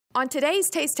On today's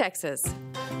Taste Texas.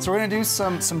 So we're gonna do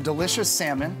some delicious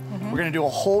salmon. We're gonna do a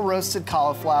whole roasted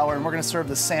cauliflower, and we're gonna serve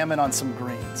the salmon on some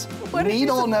greens.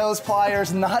 Needle nose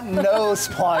pliers, not nose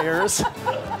pliers.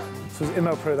 This is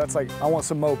MO Produce. That's like, I want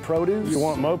some Mo Produce. You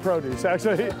want Mo Produce,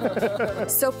 actually.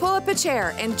 So pull up a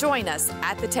chair and join us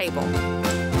at the table.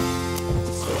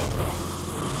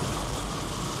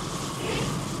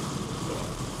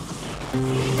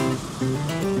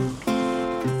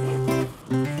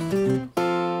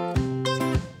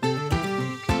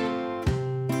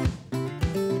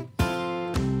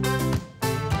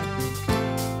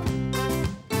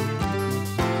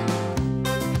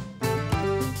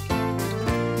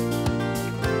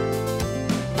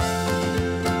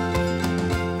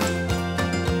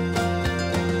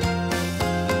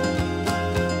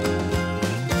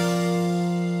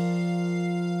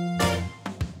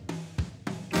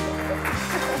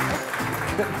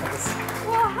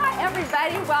 Well, hi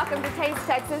everybody. Welcome to Taste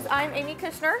Texas. I'm Amy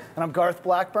Kushner. And I'm Garth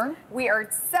Blackburn. We are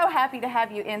so happy to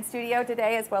have you in studio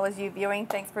today, as well as you viewing.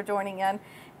 Thanks for joining in.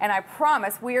 And I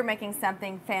promise we are making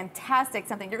something fantastic,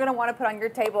 something you're going to want to put on your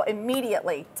table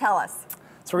immediately. Tell us.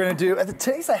 So we're gonna do,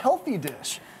 today's a healthy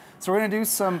dish. So we're gonna do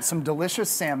some delicious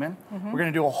salmon. We're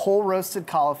gonna do a whole roasted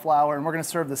cauliflower, and we're gonna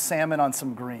serve the salmon on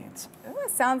some greens. Ooh, it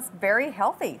sounds very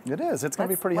healthy. It is, it's gonna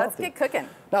be pretty healthy. Let's get cooking.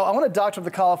 Now, I wanna doctor the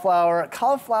cauliflower.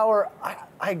 Cauliflower,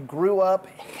 I grew up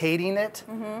hating it,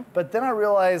 but then I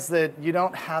realized that you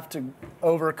don't have to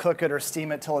overcook it or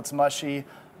steam it till it's mushy.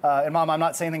 And Mom, I'm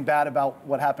not saying anything bad about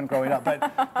what happened growing up,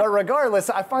 but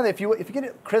regardless, I find that if you get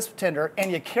it crisp tender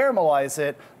and you caramelize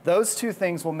it, those two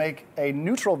things will make a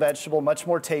neutral vegetable much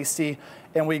more tasty.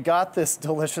 And we got this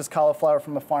delicious cauliflower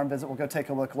from a farm visit. We'll go take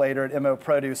a look later at MO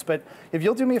Produce. But if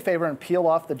you'll do me a favor and peel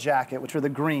off the jacket, which are the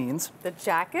greens. The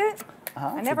jacket?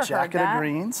 I never heard that. Jacket of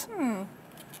greens.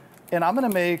 And I'm gonna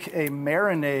make a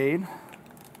marinade.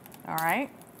 All right.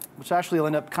 Which actually will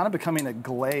end up kind of becoming a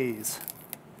glaze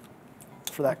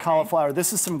for that cauliflower.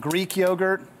 This is some Greek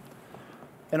yogurt.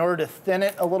 In order to thin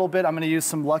it a little bit, I'm gonna use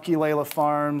some Lucky Layla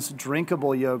Farms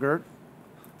drinkable yogurt.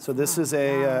 So this is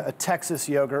a Texas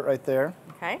yogurt right there.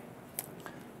 Okay.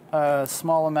 A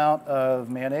small amount of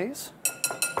mayonnaise.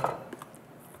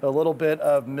 A little bit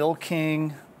of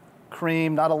milking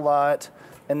cream, not a lot.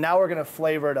 And now we're gonna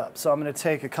flavor it up. So I'm gonna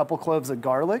take a couple cloves of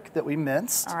garlic that we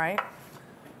minced. All right.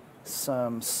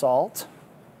 Some salt.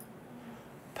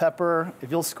 Pepper.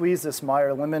 If you'll squeeze this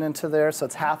Meyer lemon into there, so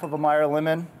it's half of a Meyer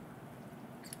lemon.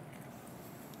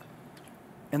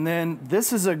 And then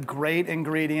this is a great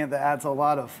ingredient that adds a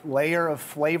lot of layer of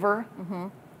flavor.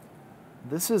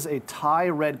 This is a Thai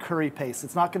red curry paste.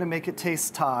 It's not gonna make it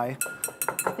taste Thai.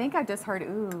 I think I just heard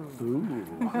ooh. Ooh.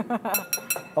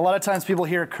 A lot of times people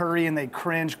hear curry and they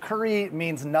cringe. Curry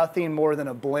means nothing more than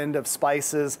a blend of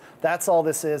spices. That's all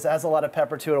this is. It adds a lot of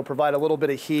pepper to it. It'll provide a little bit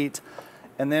of heat.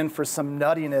 And then for some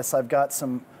nuttiness, I've got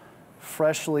some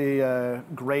freshly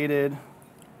grated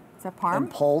Is that parm? and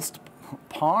pulsed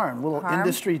parm, little Parm?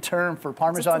 industry term for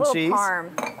Parmesan Just a cheese. little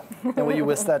parm. And will you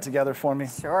whisk that together for me?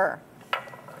 Sure.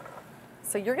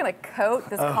 So you're gonna coat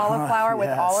this cauliflower with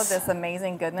all of this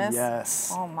amazing goodness?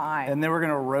 Yes. Oh my. And then we're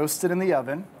gonna roast it in the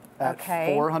oven at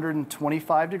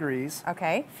 425 degrees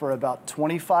for about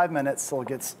 25 minutes till it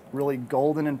gets really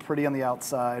golden and pretty on the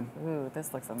outside. Ooh,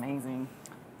 this looks amazing.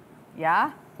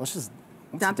 Yeah? Let's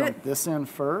dump this in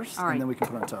first, All right. and then we can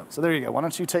put it on top. So there you go. Why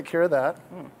don't you take care of that?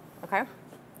 Okay.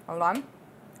 Hold on.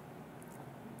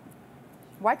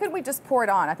 Why couldn't we just pour it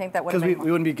on? I think that would Because make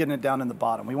we wouldn't be getting it down in the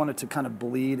bottom. We want it to kind of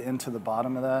bleed into the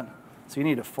bottom of that. So you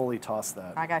need to fully toss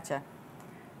that. I gotcha.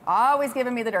 Always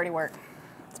giving me the dirty work.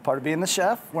 It's part of being the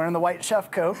chef, wearing the white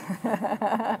chef coat.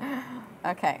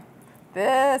 Okay.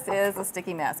 This is a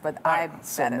sticky mess, but I bet it's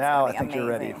so now gonna be I think you're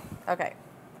ready. amazing. Okay.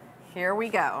 Here we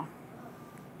go.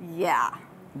 Yeah.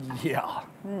 Yeah.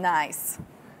 Nice.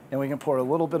 And we can pour a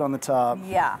little bit on the top.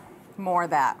 Yeah. More of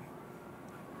that.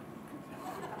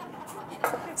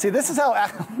 See, this is how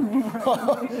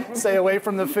stay away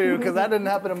from the food, because that didn't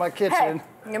happen in my kitchen.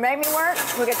 Hey, you made me work,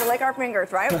 we get to lick our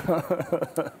fingers, right?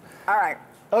 All right.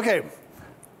 Okay,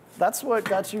 that's what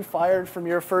got you fired from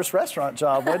your first restaurant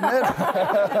job, wasn't it?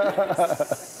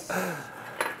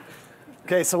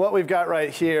 Okay, so what we've got right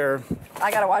here.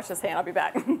 I gotta wash this hand, I'll be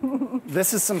back.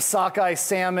 This is some sockeye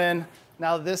salmon.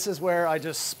 Now this is where I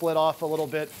just split off a little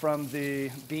bit from the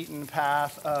beaten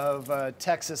path of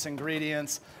Texas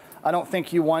ingredients. I don't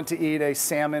think you want to eat a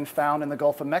salmon found in the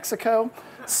Gulf of Mexico.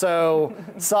 So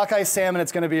sockeye salmon,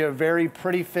 it's gonna be a very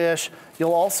pretty fish.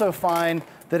 You'll also find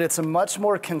that it's a much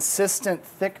more consistent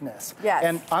thickness. Yes.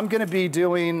 And I'm gonna be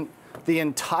doing the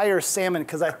entire salmon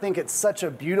because I think it's such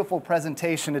a beautiful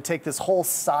presentation to take this whole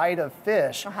side of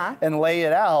fish and lay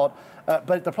it out.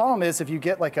 But the problem is if you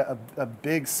get like a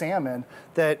big salmon,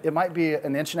 that it might be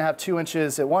 1.5 inches, 2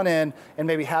 inches at one end and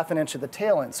maybe 1/2 inch at the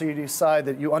tail end. So you decide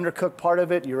that you undercook part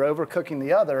of it, you're overcooking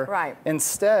the other. Right.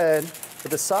 Instead, with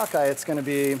the sockeye, it's going to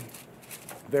be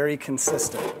very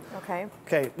consistent. Okay.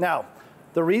 Okay, now,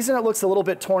 the reason it looks a little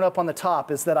bit torn up on the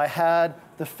top is that I had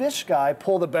the fish guy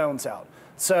pull the bones out.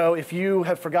 So if you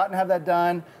have forgotten to have that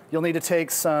done, you'll need to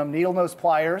take some needle nose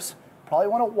pliers. Probably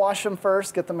want to wash them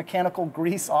first, get the mechanical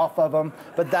grease off of them,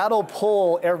 but that'll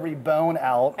pull every bone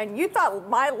out. And you thought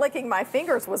my licking my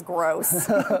fingers was gross. Did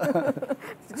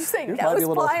you say nose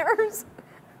pliers?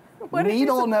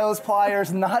 Needle nose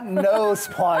pliers, not nose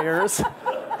pliers.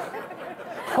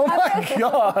 Oh my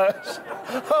gosh.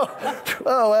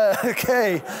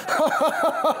 Okay.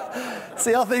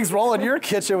 See how things roll in your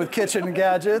kitchen with kitchen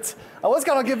gadgets. I was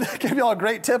going to give y'all a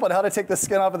great tip on how to take the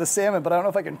skin off of the salmon, but I don't know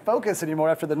if I can focus anymore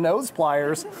after the nose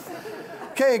pliers.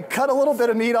 Okay, cut a little bit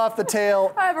of meat off the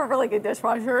tail. I have a really good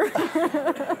dishwasher.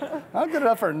 Not good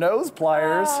enough for nose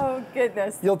pliers. Oh,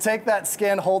 goodness. You'll take that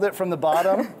skin, hold it from the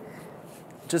bottom.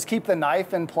 Just keep the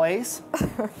knife in place,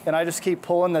 and I just keep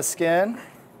pulling the skin.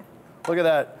 Look at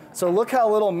that. So look how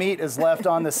little meat is left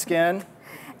on the skin.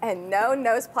 And no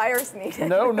nose pliers needed.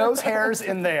 No nose hairs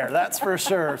in there, that's for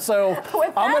sure. So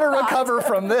I'm going to recover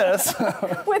from this.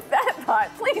 With that thought,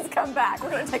 please come back.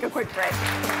 We're going to take a quick break.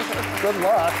 Good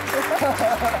luck.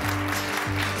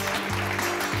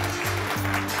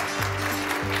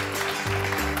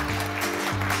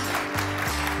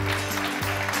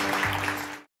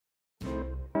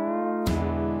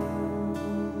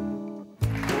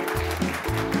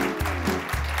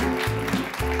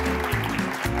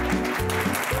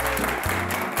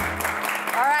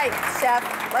 Chef,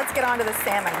 let's get on to the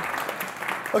salmon.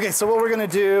 Okay, so what we're gonna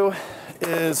do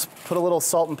is put a little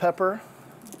salt and pepper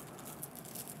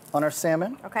on our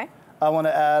salmon. Okay. I wanna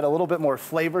add a little bit more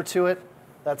flavor to it.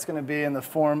 That's gonna be in the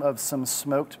form of some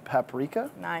smoked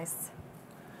paprika. Nice.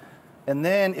 And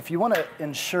then if you wanna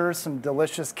ensure some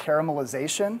delicious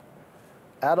caramelization,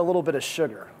 add a little bit of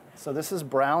sugar. So this is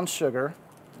brown sugar.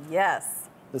 Yes.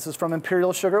 This is from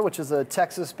Imperial Sugar, which is a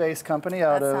Texas-based company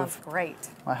out of sounds great.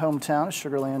 My hometown of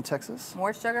Sugar Land, Texas.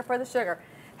 More sugar for the sugar.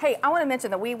 Hey, I want to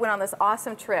mention that we went on this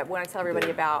awesome trip we want to tell everybody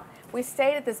about. We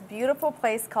stayed at this beautiful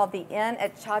place called the Inn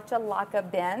at Chachalaca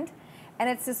Bend, and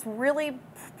it's this really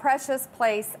precious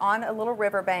place on a little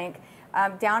riverbank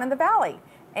down in the valley.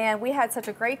 And we had such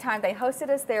a great time. They hosted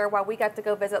us there while we got to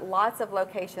go visit lots of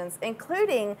locations,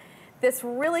 including this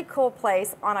really cool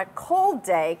place on a cold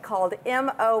day called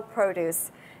MO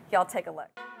Produce. Y'all take a look.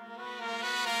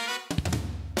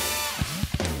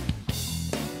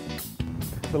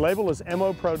 The label is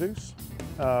MO Produce.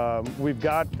 We've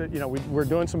got, we're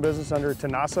doing some business under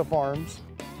Tenasa Farms.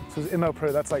 So it's MO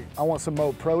Produce, that's like, I want some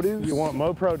Mo produce. You want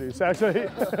Mo Produce, actually.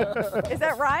 Is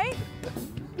that right?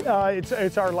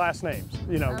 It's our last names,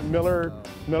 Miller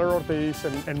Ortiz,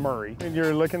 and Murray. And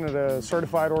you're looking at a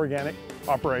certified organic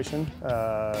operation.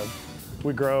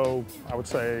 We grow, I would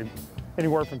say,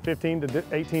 anywhere from 15 to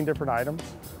 18 different items.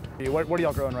 What are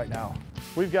y'all growing right now?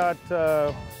 We've got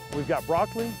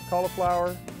broccoli,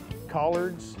 cauliflower,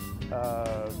 collards,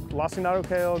 lacinato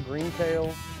kale, green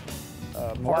kale,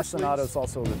 Lacinato is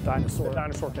also the dinosaur. The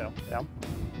dinosaur kale,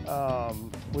 yeah.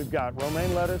 We've got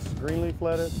romaine lettuce, green leaf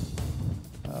lettuce,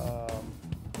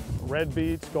 red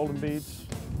beets, golden beets,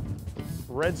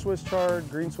 red Swiss chard,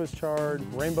 green Swiss chard,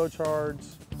 rainbow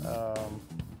chards,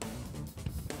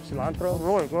 cilantro.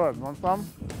 Really good. Want some?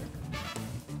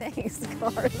 Thanks,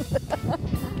 Garth.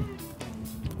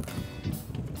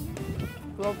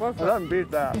 It doesn't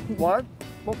beat that. What?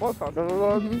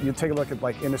 You take a look at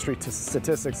like industry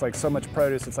statistics, like so much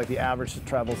produce, it's like the average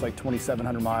travels like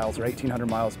 2,700 miles or 1,800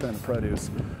 miles depending on the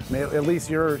produce. I mean, at least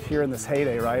you're here in this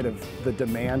heyday, right, of the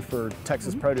demand for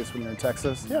Texas produce when you're in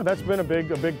Texas. Yeah, that's been a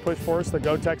big push for us, the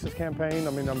Go Texas campaign.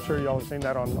 I mean, I'm sure y'all have seen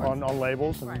that on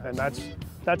labels, and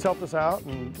that's helped us out.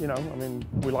 And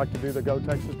we like to do the Go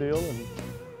Texas deal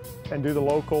and do the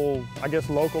local, I guess,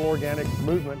 local organic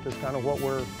movement is kind of what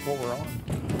we're on.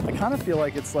 I kind of feel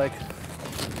like it's like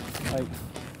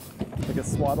a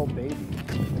swaddled baby.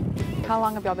 How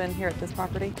long have y'all been here at this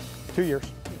property? 2 years.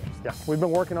 Yeah, we've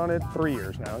been working on it 3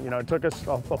 years now. It took us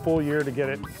a full year to get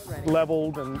it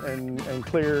leveled and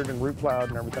cleared and root plowed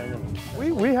and everything. And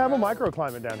we have a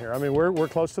microclimate down here. I mean, we're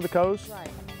close to the coast. Right.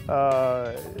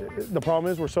 The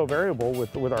problem is we're so variable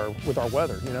with our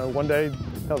weather. One day,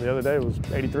 hell, the other day it was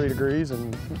 83 degrees,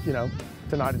 and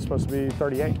tonight it's supposed to be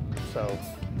 38. So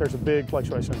there's a big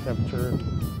fluctuation in temperature.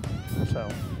 So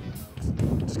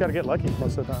just got to get lucky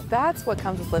most of the time. That's what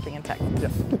comes with living in Texas. Yeah.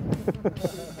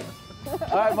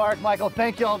 All right, Mark, Michael,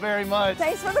 thank you all very much.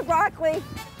 Thanks for the broccoli.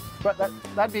 But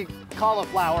that'd be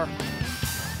cauliflower.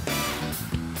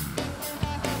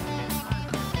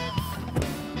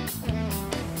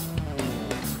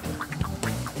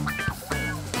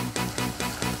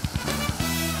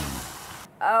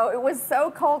 Oh, it was so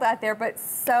cold out there, but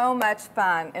so much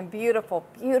fun and beautiful,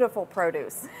 beautiful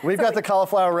produce. We've got the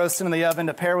cauliflower roasting in the oven.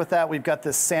 To pair with that, we've got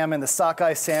this salmon, the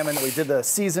sockeye salmon that we did the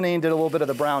seasoning, did a little bit of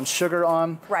the brown sugar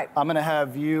on. Right. I'm gonna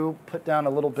have you put down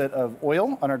a little bit of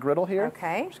oil on our griddle here.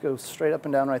 Okay. Just go straight up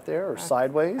and down right there, or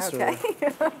sideways. Okay.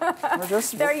 Or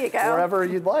just There you go. wherever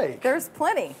you'd like. There's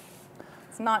plenty.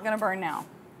 It's not gonna burn now.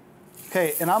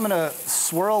 Okay, and I'm gonna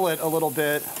swirl it a little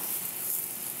bit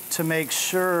to make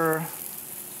sure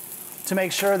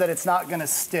that it's not gonna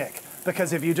stick.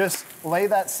 Because if you just lay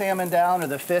that salmon down or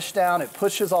the fish down, it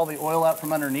pushes all the oil out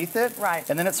from underneath it. Right.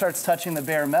 And then it starts touching the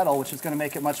bare metal, which is gonna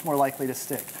make it much more likely to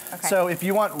stick. Okay. So if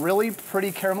you want really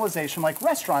pretty caramelization like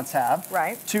restaurants have,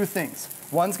 Right. two things.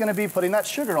 One's gonna be putting that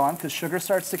sugar on, because sugar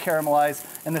starts to caramelize.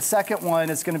 And the second one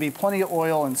is gonna be plenty of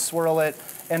oil and swirl it.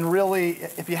 And really,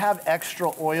 if you have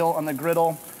extra oil on the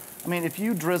griddle, I mean, if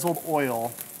you drizzled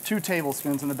oil 2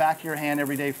 tablespoons in the back of your hand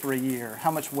every day for a year,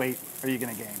 how much weight are you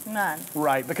gonna gain? None.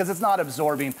 Right, because it's not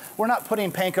absorbing. We're not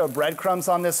putting panko breadcrumbs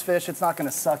on this fish. It's not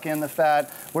gonna suck in the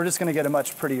fat. We're just gonna get a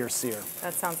much prettier sear.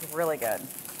 That sounds really good.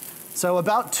 So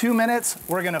about 2 minutes,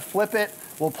 we're gonna flip it,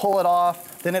 we'll pull it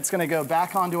off, then it's gonna go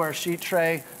back onto our sheet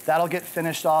tray. That'll get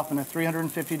finished off in a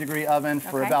 350-degree oven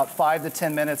for Okay. about 5 to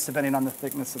 10 minutes, depending on the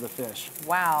thickness of the fish.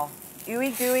 Wow.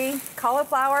 Ooey gooey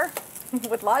cauliflower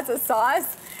with lots of sauce.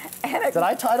 And Did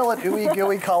I title it Ooey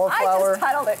Gooey Cauliflower? I just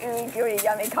titled it Ooey Gooey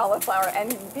Yummy Cauliflower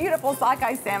and beautiful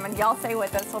sockeye salmon. Y'all stay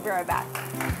with us. We'll be right back.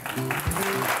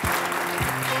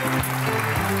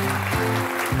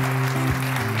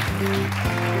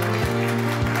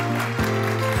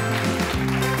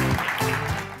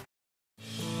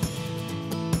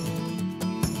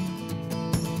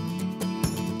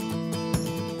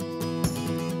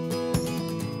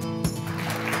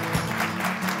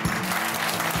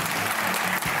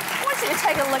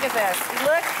 Take a look at this.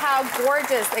 Look how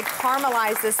gorgeous a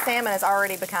caramelized this salmon is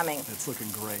already becoming. It's looking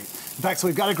great. In fact, so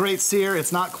we've got a great sear.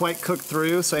 It's not quite cooked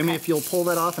through. So Amy, if you'll pull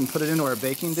that off and put it into our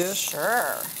baking dish.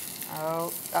 Sure.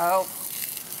 Oh,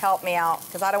 help me out,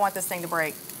 because I don't want this thing to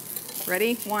break.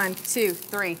 Ready? 1, 2,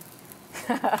 3.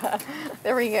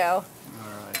 There we go.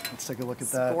 All right, let's take a look at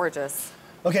that. Gorgeous.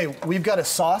 Okay, we've got a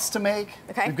sauce to make.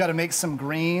 Okay. We've got to make some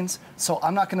greens. So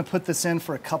I'm not going to put this in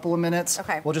for a couple of minutes.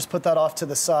 Okay. We'll just put that off to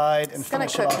the side and It's gonna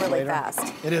finish it cook off really later. fast.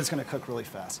 It is going to cook really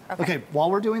fast. Okay. While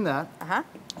we're doing that, Uh-huh.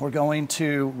 we're going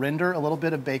to render a little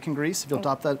bit of bacon grease. If you'll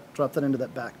drop that into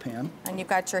that back pan. And you've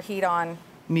got your heat on.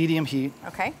 Medium heat.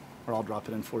 Okay. Or I'll drop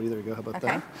it in for you. There you go. How about Okay.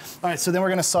 that? All right, so then we're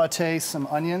going to saute some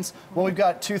onions. Well, we've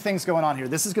got 2 things going on here.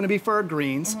 This is going to be for our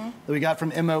greens that we got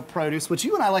from MO Produce, which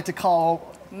you and I like to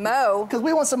call Mo. because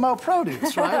we want some Mo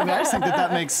produce, right? I mean, I just think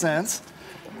that makes sense.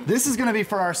 This is gonna be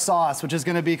for our sauce, which is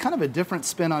gonna be kind of a different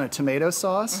spin on a tomato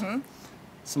sauce.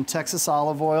 Some Texas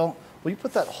olive oil. Will you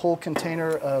put that whole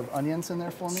container of onions in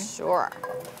there for me? Sure.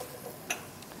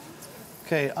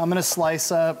 Okay, I'm gonna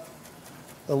slice up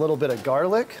a little bit of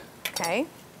garlic. Okay.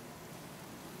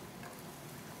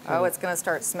 Oh, it's going to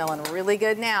start smelling really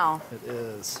good now. It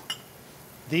is.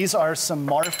 These are some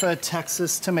Marfa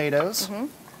Texas tomatoes.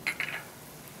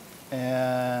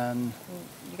 And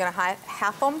You going to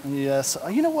half them? yes,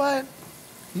 you know what?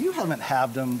 You haven't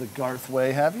halved them the Garth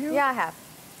way, have you? Yeah, I have.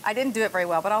 I didn't do it very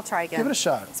well, but I'll try again. Give it a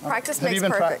shot. Practice Have you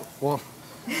makes been perfect. well,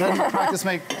 doesn't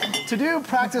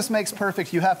practice makes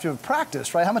perfect, you have to have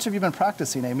practiced, right? How much have you been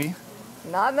practicing, Amy?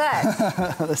 Not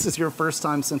much. This is your first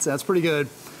time since that's pretty good.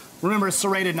 Remember, a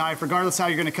serrated knife, regardless how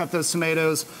you're gonna cut those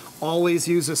tomatoes, always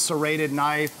use a serrated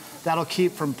knife. That'll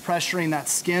keep from pressuring that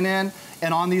skin in.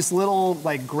 And on these little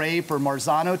like grape or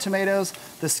Marzano tomatoes,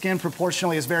 the skin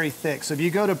proportionally is very thick. So if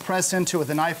you go to press into it with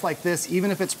a knife like this,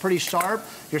 even if it's pretty sharp,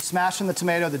 you're smashing the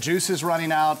tomato, the juice is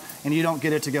running out, and you don't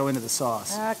get it to go into the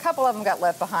sauce. A couple of them got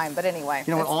left behind, but anyway.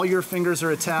 You know, when all your fingers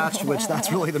are attached, which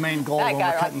that's really the main goal That when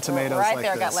guy we're cutting tomatoes right like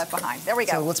there this. got left behind. There we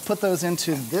go. So let's put those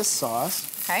into this sauce.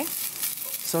 Okay.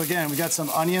 So again, we got some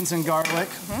onions and garlic.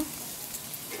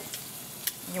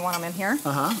 You want them in here?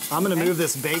 I'm gonna move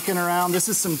this bacon around. This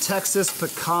is some Texas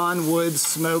pecan wood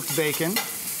smoked bacon.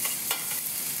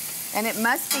 And it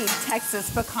must be Texas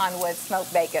pecan wood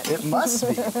smoked bacon. It must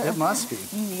be, it must be.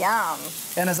 Yum.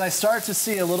 And as I start to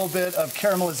see a little bit of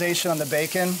caramelization on the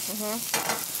bacon,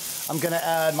 I'm gonna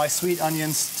add my sweet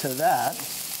onions to that.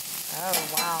 Oh,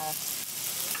 wow.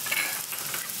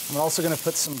 I'm also gonna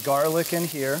put some garlic in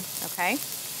here. Okay.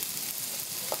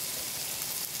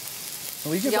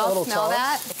 Will you give that a little smell toss?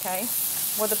 that? Okay.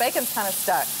 Well, the bacon's kind of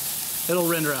stuck. It'll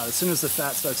render out as soon as the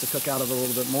fat starts to cook out of it a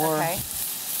little bit more. Okay.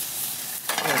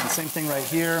 Good, and same thing right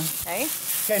here. Okay.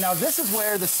 Okay, now this is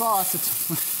where the sauce,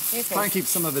 try and keep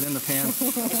some of it in the pan.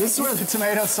 This is where the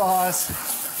tomato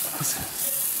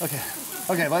sauce, okay,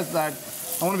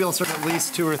 I want to be able to serve at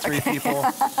least 2 or 3 people.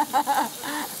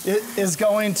 It is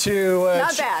going to...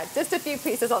 Not bad, just a few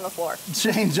pieces on the floor.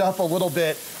 Change up a little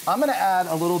bit. I'm gonna add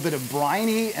a little bit of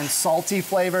briny and salty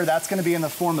flavor. That's gonna be in the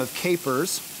form of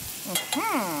capers.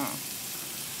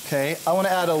 Okay, I wanna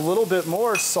add a little bit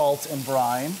more salt and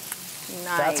brine.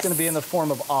 Nice. That's gonna be in the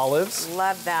form of olives.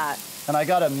 Love that. And I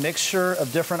got a mixture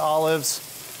of different olives.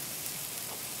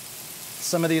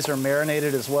 Some of these are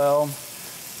marinated as well.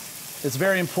 It's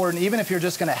very important, even if you're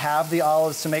just gonna have the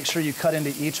olives, to make sure you cut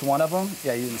into each one of them.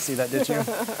 Yeah, you didn't see that, did you?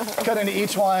 Cut into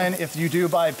each one. If you do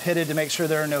buy pitted, to make sure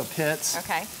there are no pits.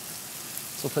 Okay.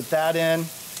 So put that in.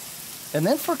 And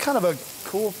then for kind of a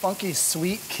cool, funky,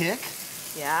 sweet kick,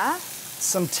 Yeah.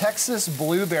 some Texas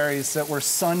blueberries that were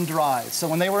sun-dried. So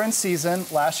when they were in season,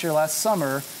 last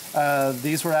summer,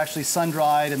 these were actually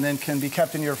sun-dried and then can be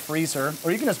kept in your freezer,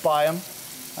 or you can just buy them.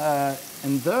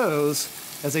 And those,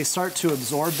 as they start to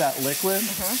absorb that liquid,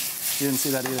 you didn't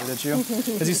see that either, did you?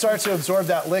 As you start to absorb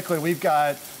that liquid, we've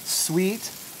got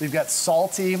sweet, we've got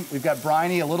salty, we've got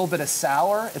briny, a little bit of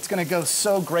sour. It's gonna go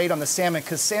so great on the salmon,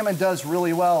 because salmon does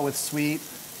really well with sweet,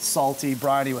 salty,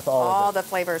 briny, with all of it. All the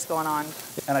flavors going on.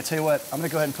 And I tell you what, I'm gonna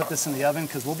go ahead and put this in the oven,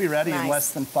 because we'll be ready in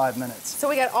less than 5 minutes. So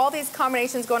we got all these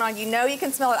combinations going on. You know you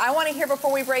can smell it. I want to hear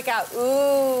before we break out.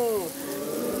 Ooh.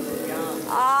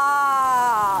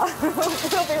 Ah.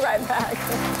 We'll be right back.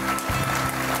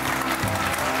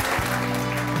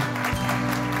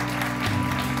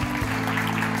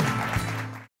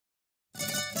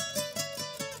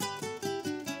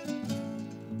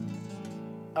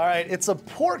 All right, it's a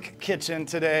pork kitchen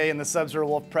today in the Sub-Zero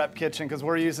Wolf Prep Kitchen, because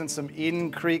we're using some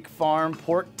Eden Creek Farm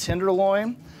pork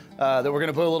tenderloin that we're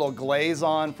gonna put a little glaze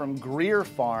on from Greer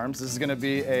Farms. This is gonna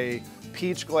be a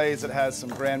peach glaze that has some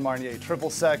Grand Marnier triple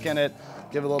sec in it.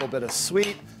 Give it a little bit of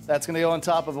sweet. That's gonna go on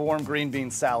top of a warm green bean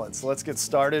salad. So let's get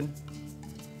started.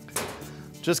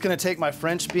 Just gonna take my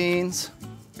French beans,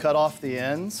 cut off the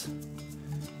ends,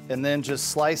 and then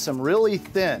just slice them really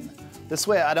thin. This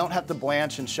way I don't have to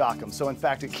blanch and shock them. So in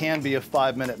fact, it can be a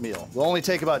 5-minute meal. It'll only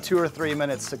take about 2 or 3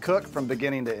 minutes to cook from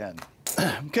beginning to end.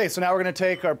 Okay, so now we're gonna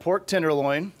take our pork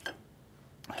tenderloin.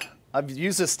 I've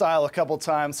used this style a couple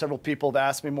times. Several people have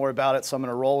asked me more about it, so I'm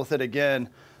gonna roll with it again.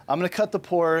 I'm gonna cut the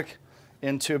pork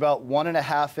into about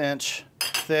 1.5 inch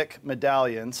thick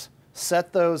medallions.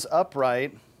 Set those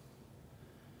upright,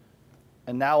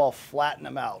 and now I'll flatten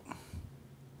them out.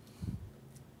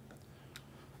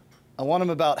 I want them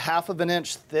about 1/2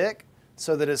 inch thick,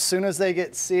 so that as soon as they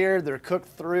get seared, they're cooked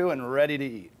through and ready to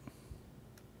eat.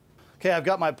 Okay, I've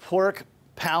got my pork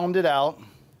pounded out. I'm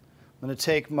gonna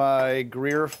take my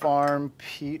Greer Farm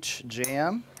peach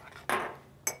jam.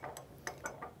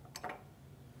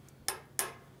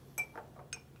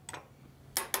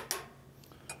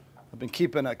 I've been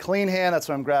keeping a clean hand, that's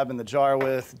what I'm grabbing the jar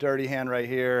with. Dirty hand right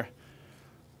here.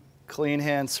 Clean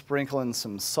hand, sprinkling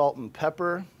some salt and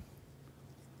pepper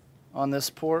on this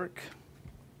pork.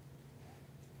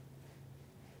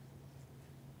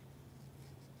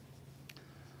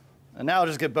 And now I'll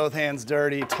just get both hands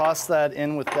dirty, toss that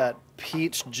in with that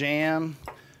peach jam,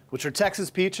 which are Texas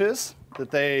peaches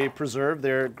that they preserve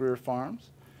there at Greer Farms.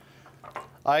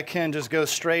 I can just go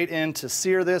straight in to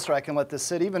sear this, or I can let this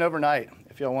sit even overnight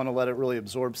if y'all want to let it really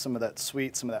absorb some of that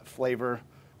sweet, some of that flavor.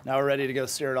 Now we're ready to go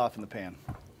sear it off in the pan.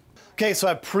 Okay, so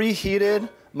I've preheated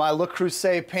my Le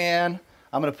Creuset pan.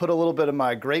 I'm gonna put a little bit of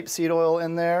my grapeseed oil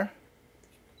in there.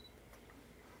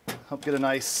 Help get a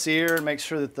nice sear, make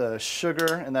sure that the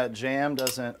sugar in that jam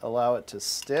doesn't allow it to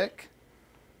stick.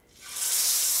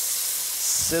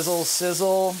 Sizzle,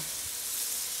 sizzle.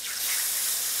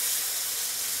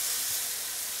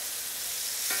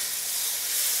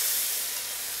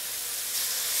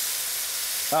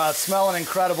 It's smelling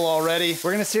incredible already.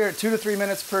 We're gonna sear it 2 to 3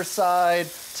 minutes per side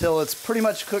till it's pretty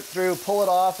much cooked through, pull it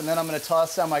off, and then I'm gonna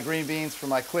toss down my green beans for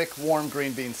my quick warm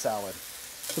green bean salad.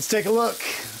 Let's take a look.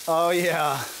 Oh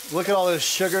yeah, look at all those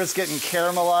sugars getting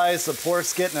caramelized. The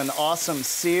pork's getting an awesome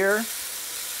sear.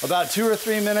 About 2 or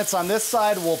 3 minutes on this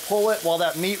side, we'll pull it. While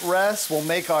that meat rests, we'll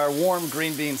make our warm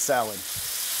green bean salad.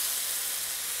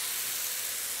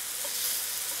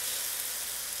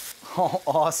 Oh,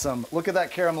 awesome. Look at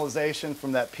that caramelization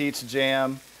from that peach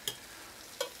jam.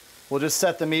 We'll just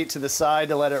set the meat to the side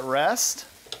to let it rest.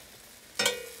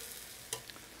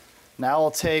 Now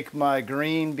I'll take my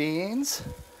green beans,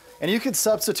 and you could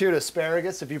substitute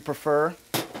asparagus if you prefer.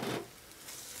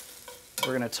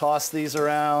 We're gonna toss these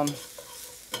around,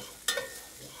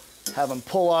 have them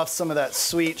pull off some of that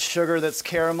sweet sugar that's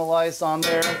caramelized on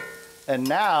there. And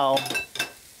now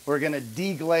we're gonna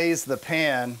deglaze the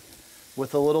pan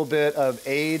with a little bit of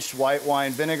aged white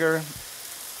wine vinegar.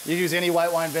 You use any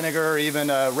white wine vinegar or even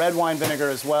red wine vinegar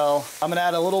as well. I'm gonna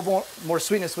add a little more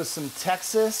sweetness with some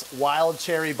Texas wild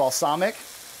cherry balsamic.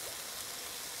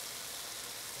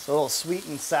 So a little sweet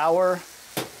and sour.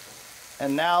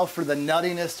 And now for the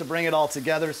nuttiness to bring it all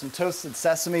together, some toasted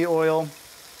sesame oil,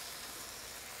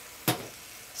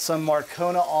 some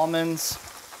Marcona almonds,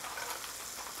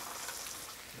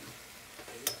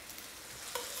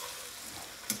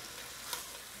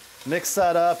 mix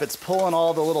that up. It's pulling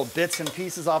all the little bits and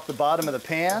pieces off the bottom of the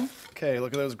pan. Okay,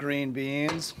 look at those green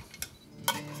beans,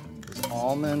 those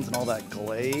almonds and all that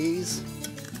glaze.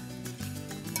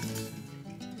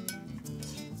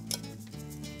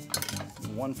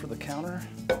 One for the counter.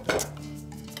 So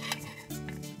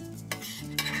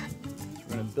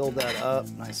we're gonna build that up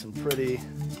nice and pretty.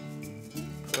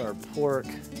 Put our pork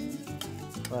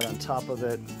right on top of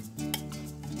it.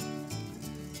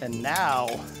 And now,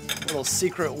 little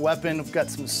secret weapon, we've got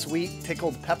some sweet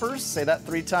pickled peppers. Say that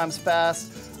 3 times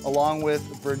fast, along with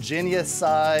Virginia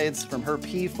sides from her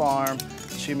pea farm.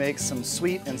 She makes some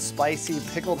sweet and spicy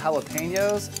pickled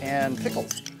jalapenos and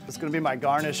pickles. It's gonna be my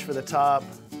garnish for the top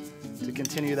to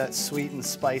continue that sweet and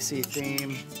spicy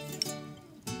theme.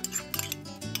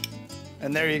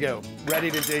 And there you go,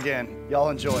 ready to dig in. Y'all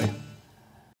enjoy.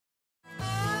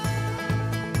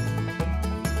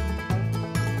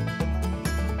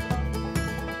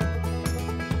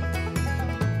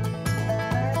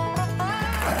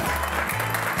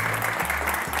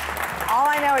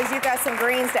 You've got some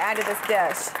greens to add to this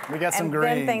dish. We got some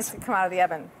greens. And then things can come out of the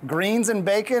oven. Greens and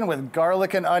bacon with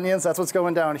garlic and onions. That's what's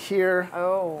going down here.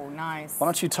 Oh, nice. Why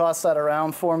don't you toss that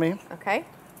around for me? Okay. A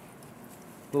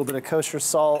little bit of kosher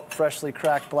salt, freshly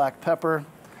cracked black pepper.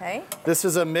 Okay. This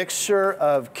is a mixture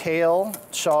of kale,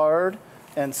 chard,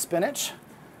 and spinach.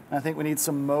 I think we need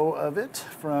some mo of it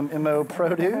from MO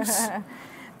Produce.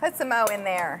 Put some mo in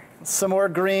there. Some more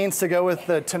greens to go with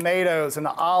the tomatoes and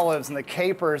the olives and the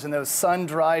capers and those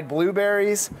sun-dried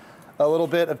blueberries. A little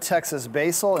bit of Texas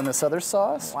basil in this other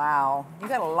sauce. Wow, you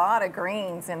got a lot of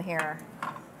greens in here.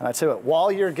 And I tell you what,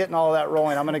 while you're getting all of that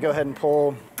rolling, I'm gonna go ahead and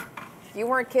pull. You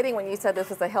weren't kidding when you said this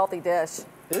was a healthy dish.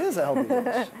 It is a healthy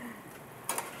dish.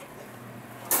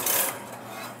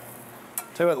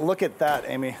 Tell you what, look at that,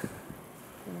 Amy.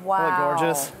 Wow. Isn't that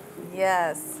gorgeous?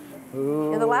 Yes.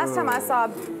 Ooh. And the last time I saw,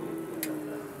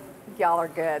 y'all are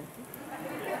good.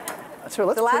 Sure,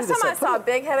 let's the last time I saw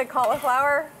big-headed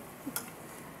cauliflower,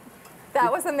 that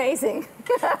was amazing.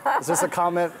 Is this a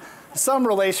comment? Some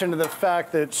relation to the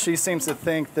fact that she seems to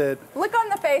think that... Look on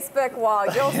the Facebook wall,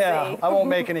 you'll see. I won't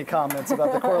make any comments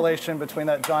about the correlation between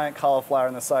that giant cauliflower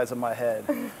and the size of my head.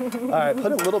 All right,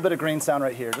 put a little bit of greens down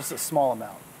right here, just a small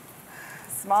amount.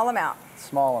 Small amount.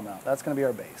 Small amount. That's going to be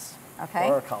our base. Okay.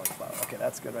 Or our cauliflower. Okay,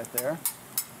 that's good right there.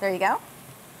 There you go.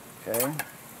 Okay.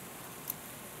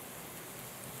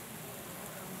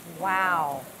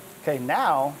 Wow. Okay,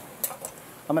 now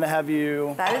I'm going to have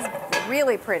you... That is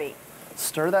really pretty.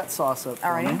 Stir that sauce up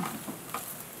for me.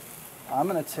 I'm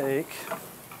going to take...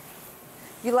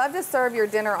 You love to serve your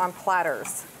dinner on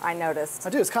platters, I noticed. I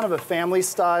do. It's kind of a family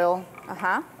style.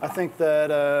 Uh-huh. I think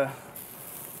that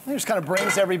it just kind of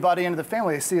brings everybody into the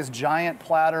family. They see this giant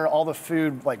platter, all the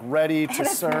food like ready to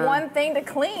serve. And it's one thing to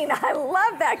clean. I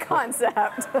love that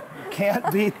concept.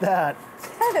 Can't beat that.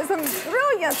 That is some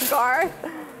brilliance, Garth.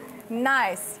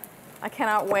 Nice. I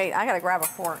cannot wait. I got to grab a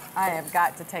fork. I have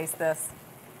got to taste this.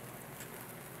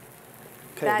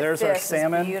 Okay, that there's dish our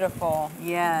salmon. Is beautiful.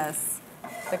 Yes.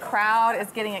 The crowd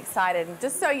is getting excited. And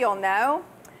just so you'll know,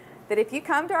 that if you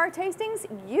come to our tastings,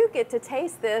 you get to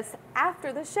taste this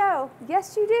after the show.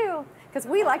 Yes, you do, because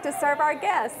we like to serve our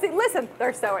guests. See, listen,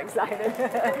 they're so excited.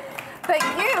 But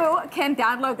you can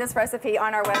download this recipe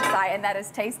on our website, and that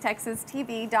is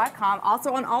tastetexastv.com.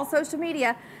 Also on all social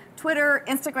media, Twitter,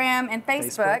 Instagram, and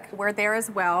Facebook. We're there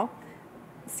as well.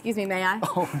 Excuse me, may I?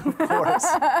 Oh, of course.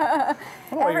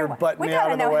 Oh, you're butting me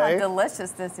out of the way. We gotta know how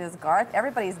delicious this is, Garth.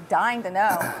 Everybody's dying to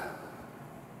know.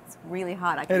 It's really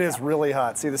hot. It is really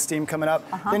hot. See the steam coming up?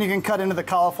 Then you can cut into the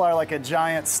cauliflower like a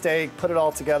giant steak, put it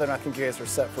all together, and I think you guys are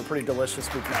set for a pretty delicious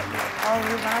weeknight meal. Oh,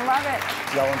 you're gonna love it.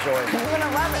 Y'all enjoy. You're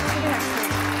gonna love it. See you next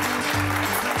week.